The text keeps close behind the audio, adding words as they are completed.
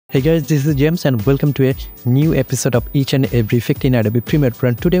Hey guys, this is James and welcome to a new episode of each and every effect in Adobe Premiere Pro.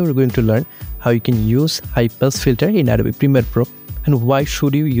 And today we're going to learn how you can use Highpass Filter in Adobe Premiere Pro and why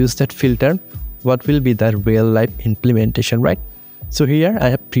should you use that filter, what will be the real life implementation, right? So here I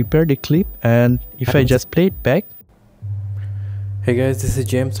have prepared a clip and if I just play it back. Hey guys, this is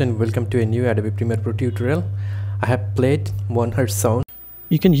James and welcome to a new Adobe Premiere Pro tutorial. I have played 1 Hz sound.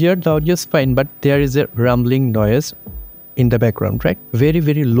 You can hear the audio is fine, but there is a rumbling noise in the background, right?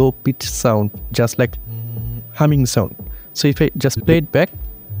 Very low pitch sound, just like humming sound. So if I just play it back.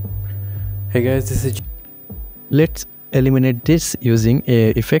 Hey guys, this is. Let's eliminate this using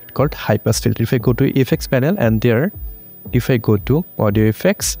a effect called Highpass Filter. If I go to effects panel and there, if I go to audio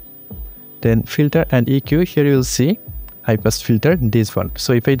effects, then filter and EQ, here you will see Highpass Filter, this one.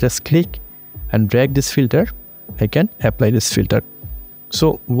 So if I just click and drag this filter, I can apply this filter.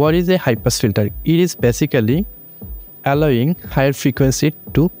 So what is a Highpass filter? It is basically allowing higher frequency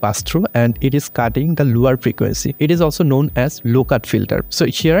to pass through and it is cutting the lower frequency. It is also known as low cut filter. So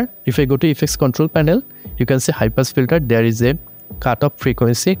here, if I go to effects control panel, you can see Highpass filter, there is a cutoff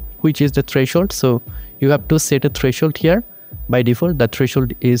frequency, which is the threshold. So you have to set a threshold here. By default, the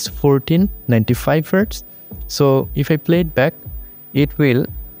threshold is 1495 Hz. So if I play it back, it will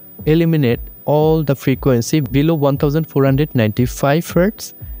eliminate all the frequency below 1495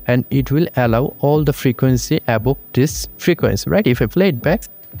 Hz. And it will allow all the frequency above this frequency, right? If I play it back.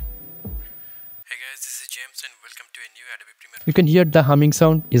 Hey guys, this is James and welcome to a new Adobe Premiere. You can hear the humming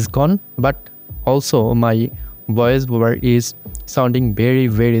sound is gone, but also my voice over is sounding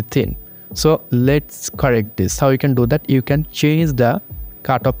very thin. So let's correct this. How you can do that? You can change the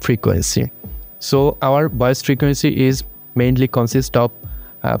cutoff frequency. So our voice frequency is mainly consist of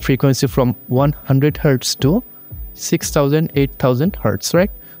frequency from 100 Hz to 6000, 8000 Hz,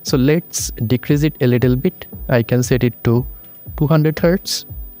 right? So let's decrease it a little bit. I can set it to 200 Hz.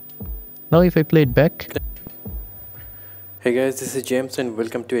 Now if I play it back. Hey guys, this is James and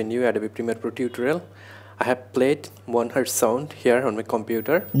welcome to a new Adobe Premiere Pro tutorial. I have played 1 Hz sound here on my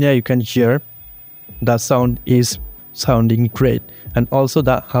computer. Yeah, you can hear the sound is sounding great and also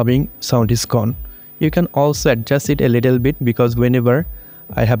the humming sound is gone. You can also adjust it a little bit because whenever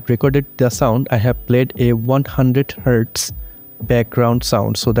I have recorded the sound, I have played a 100 Hz background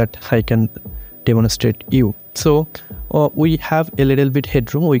sound so that I can demonstrate you. So we have a little bit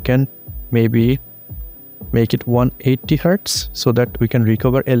headroom. We can maybe make it 180 Hz so that we can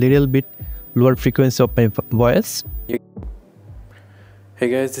recover a little bit lower frequency of my voice.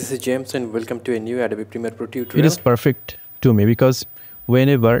 Hey guys, this is James and welcome to a new Adobe Premiere Pro tutorial. It is perfect to me because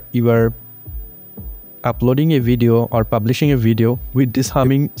whenever you are uploading a video or publishing a video with this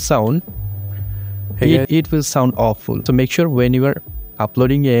humming sound, it will sound awful. So make sure when you are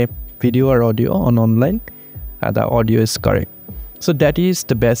uploading a video or audio on online, the audio is correct. So that is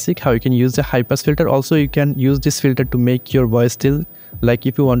the basic how you can use the Highpass filter. Also you can use this filter to make your voice still, like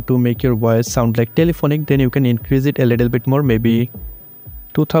if you want to make your voice sound like telephonic, then you can increase it a little bit more, maybe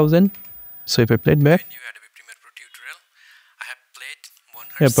 2000. So if I play it back.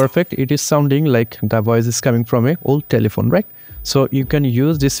 Yeah, perfect. It is sounding like the voice is coming from an old telephone, right? So you can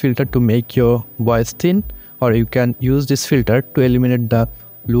use this filter to make your voice thin, or you can use this filter to eliminate the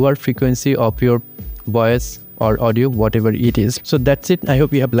lower frequency of your voice or audio, whatever it is. So that's it. I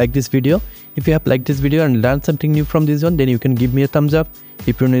hope you have liked this video. If you have liked this video and learned something new from this one, then you can give me a thumbs up.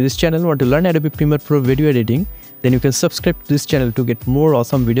 If you're new to this channel or want to learn Adobe Premiere Pro video editing, then you can subscribe to this channel to get more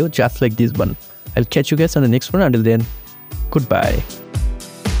awesome videos just like this one. I'll catch you guys on the next one. Until then, goodbye.